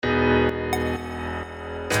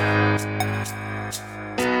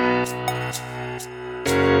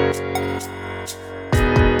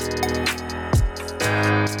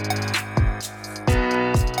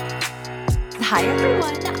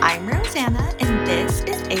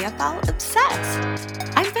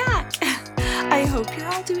I'm back! I hope you're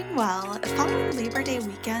all doing well. Following Labor Day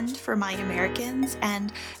weekend for my Americans,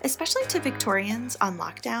 and especially to Victorians on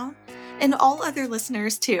lockdown, and all other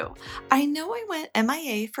listeners too. I know I went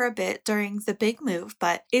MIA for a bit during the big move,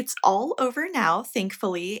 but it's all over now,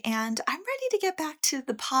 thankfully, and I'm ready to get back to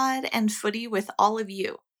the pod and footy with all of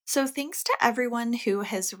you. So, thanks to everyone who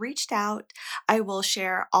has reached out. I will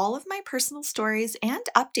share all of my personal stories and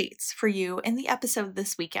updates for you in the episode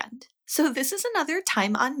this weekend. So, this is another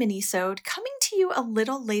Time on Minisode coming to you a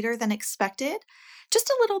little later than expected. Just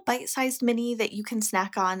a little bite sized mini that you can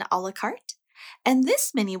snack on a la carte. And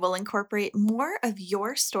this mini will incorporate more of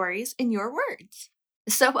your stories in your words.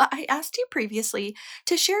 So, I asked you previously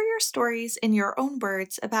to share your stories in your own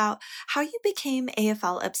words about how you became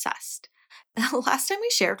AFL obsessed. Last time we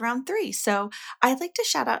shared round 3, so I'd like to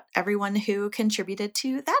shout out everyone who contributed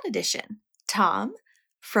to that edition: Tom,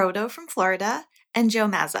 Frodo from Florida, and Joe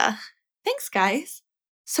Mazza. Thanks, guys.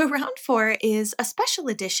 So, round 4 is a special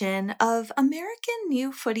edition of American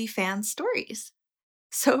New Footy fan stories.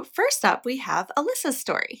 So, first up, we have Alyssa's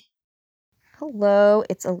story. Hello,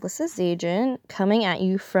 it's Alyssa Zajan coming at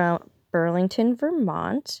you from Burlington,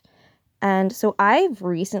 Vermont. And so I've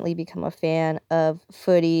recently become a fan of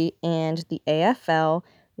footy and the AFL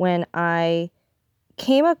when I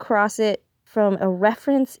came across it from a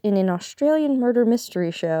reference in an Australian murder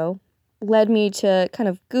mystery show. Led me to kind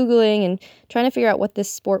of Googling and trying to figure out what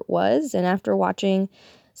this sport was. And after watching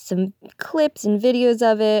some clips and videos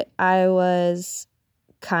of it, I was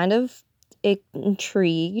kind of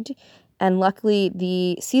intrigued. And luckily,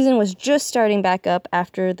 the season was just starting back up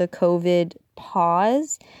after the COVID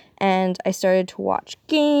pause. And I started to watch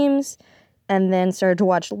games and then started to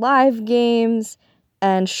watch live games.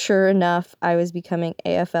 And sure enough, I was becoming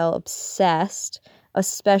AFL obsessed,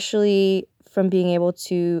 especially from being able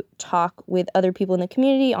to talk with other people in the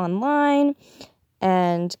community online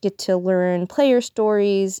and get to learn player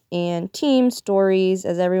stories and team stories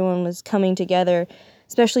as everyone was coming together,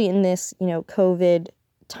 especially in this, COVID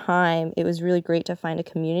time. It was really great to find a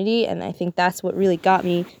community, and I think that's what really got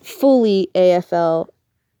me fully AFL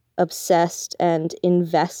obsessed and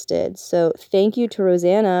invested. So thank you to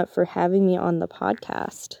Rosanna for having me on the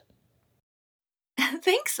podcast.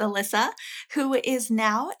 Thanks, Alyssa, who is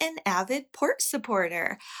now an avid Port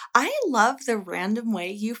supporter. I love the random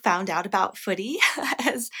way you found out about footy.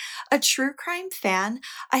 As a true crime fan,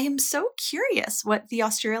 I am so curious what the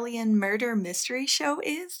Australian murder mystery show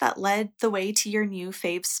is that led the way to your new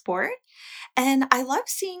fave sport. And I love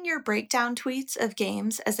seeing your breakdown tweets of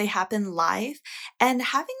games as they happen live, and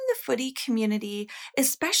having the footy community,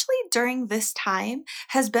 especially during this time,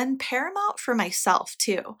 has been paramount for myself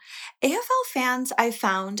too. AFL fans, I've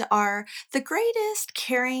found, are the greatest,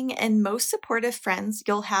 caring, and most supportive friends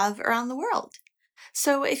you'll have around the world.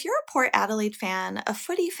 So, if you're a Port Adelaide fan, a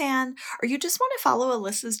footy fan, or you just want to follow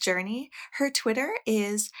Alyssa's journey, her Twitter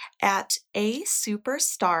is at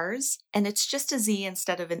 @ASuperstars, and it's just a Z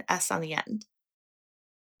instead of an S on the end.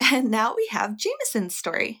 And now we have Jameson's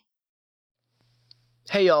story.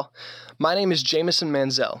 Hey y'all, my name is Jameson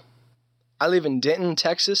Manzel. I live in Denton,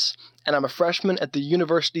 Texas, and I'm a freshman at the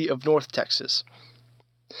University of North Texas.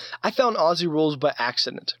 I found Aussie Rules by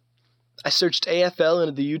accident. I searched AFL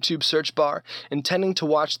into the YouTube search bar, intending to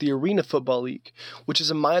watch the Arena Football League, which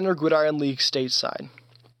is a minor gridiron league stateside.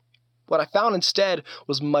 What I found instead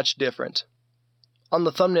was much different. On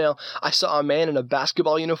the thumbnail, I saw a man in a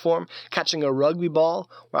basketball uniform catching a rugby ball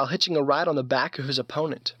while hitching a ride on the back of his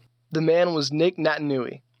opponent. The man was Nick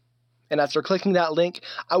Natanui, and after clicking that link,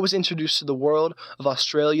 I was introduced to the world of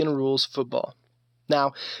Australian rules football.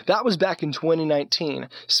 Now, that was back in 2019,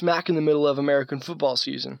 smack in the middle of American football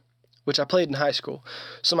season, which I played in high school,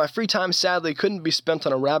 so my free time sadly couldn't be spent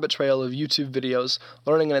on a rabbit trail of YouTube videos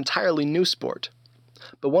learning an entirely new sport.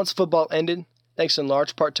 But once football ended, thanks in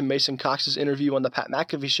large part to Mason Cox's interview on the Pat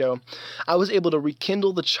McAfee Show, I was able to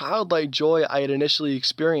rekindle the childlike joy I had initially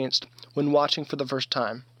experienced when watching for the first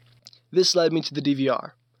time. This led me to the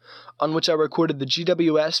DVR, on which I recorded the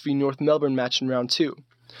GWS v North Melbourne match in round 2,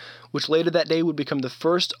 which later that day would become the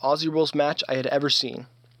first Aussie Rules match I had ever seen.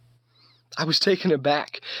 I was taken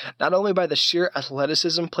aback, not only by the sheer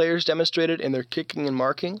athleticism players demonstrated in their kicking and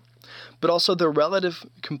marking, but also their relative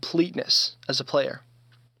completeness as a player.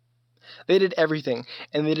 They did everything,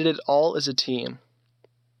 and they did it all as a team.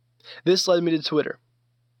 This led me to Twitter,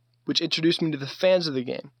 which introduced me to the fans of the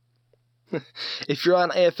game. If you're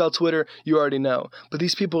on AFL Twitter, you already know, but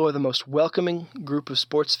these people are the most welcoming group of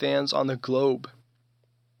sports fans on the globe.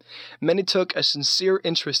 Many took a sincere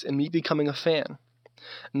interest in me becoming a fan,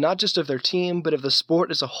 not just of their team, but of the sport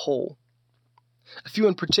as a whole. A few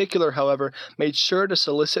in particular, however, made sure to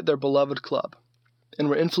solicit their beloved club, and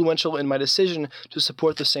were influential in my decision to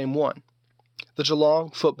support the same one, the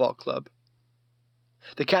Geelong Football Club.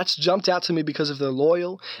 The Cats jumped out to me because of their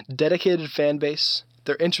loyal, dedicated fan base,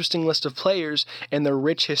 their interesting list of players, and their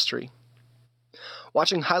rich history.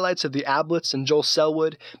 Watching highlights of the Ablets and Joel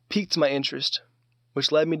Selwood piqued my interest,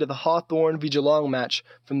 which led me to the Hawthorn v Geelong match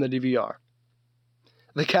from the DVR.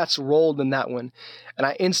 The Cats rolled in that one, and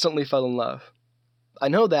I instantly fell in love. I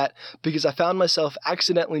know that because I found myself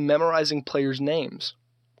accidentally memorizing players' names.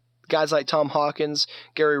 Guys like Tom Hawkins,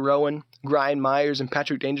 Gary Rowan, Brian Myers, and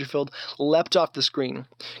Patrick Dangerfield leapt off the screen,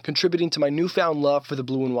 contributing to my newfound love for the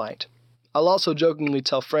blue and white. I'll also jokingly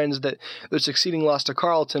tell friends that their succeeding loss to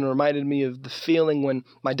Carlton reminded me of the feeling when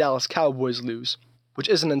my Dallas Cowboys lose, which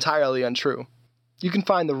isn't entirely untrue. You can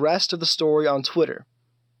find the rest of the story on Twitter,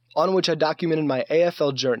 on which I documented my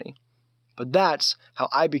AFL journey. But that's how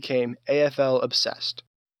I became AFL obsessed.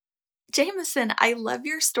 Jameson, I love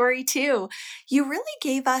your story too. You really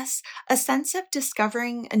gave us a sense of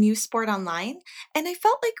discovering a new sport online, and I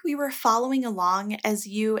felt like we were following along as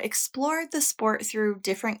you explored the sport through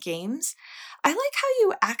different games. I like how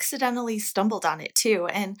you accidentally stumbled on it too,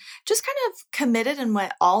 and just kind of committed and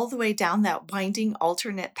went all the way down that winding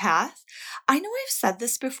alternate path. I know I've said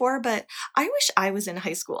this before, but I wish I was in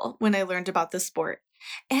high school when I learned about the sport.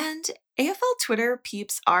 And AFL Twitter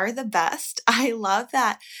peeps are the best. I love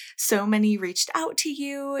that so many reached out to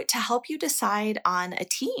you to help you decide on a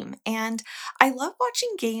team. And I love watching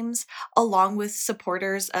games along with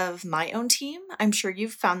supporters of my own team. I'm sure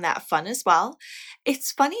you've found that fun as well.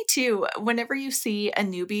 It's funny too, whenever you see a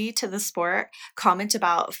newbie to the sport comment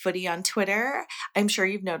about footy on Twitter, I'm sure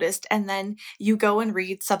you've noticed, and then you go and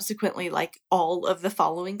read subsequently like all of the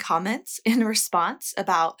following comments in response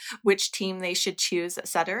about which team they should choose,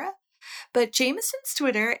 etc. But Jameson's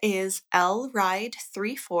Twitter is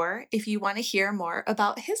lride34 if you want to hear more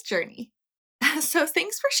about his journey. So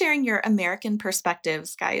thanks for sharing your American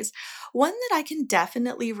perspectives, guys. One that I can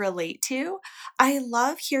definitely relate to. I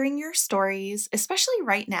love hearing your stories, especially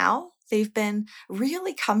right now. They've been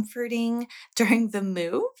really comforting during the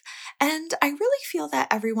move, and I really feel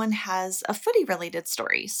that everyone has a footy related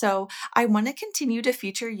story. So I want to continue to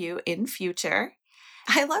feature you in future.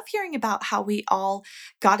 I love hearing about how we all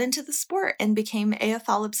got into the sport and became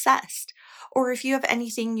AFL obsessed, or if you have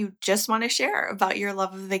anything you just want to share about your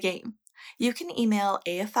love of the game. You can email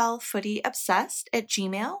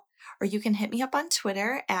aflfootyobsessed@gmail.com, or you can hit me up on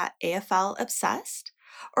Twitter at AFLobsessed,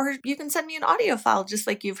 or you can send me an audio file just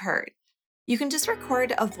like you've heard. You can just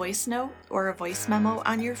record a voice note or a voice memo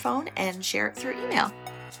on your phone and share it through email.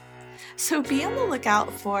 So be on the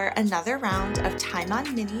lookout for another round of Time On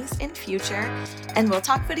Minis in future, and we'll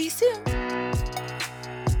talk footy soon.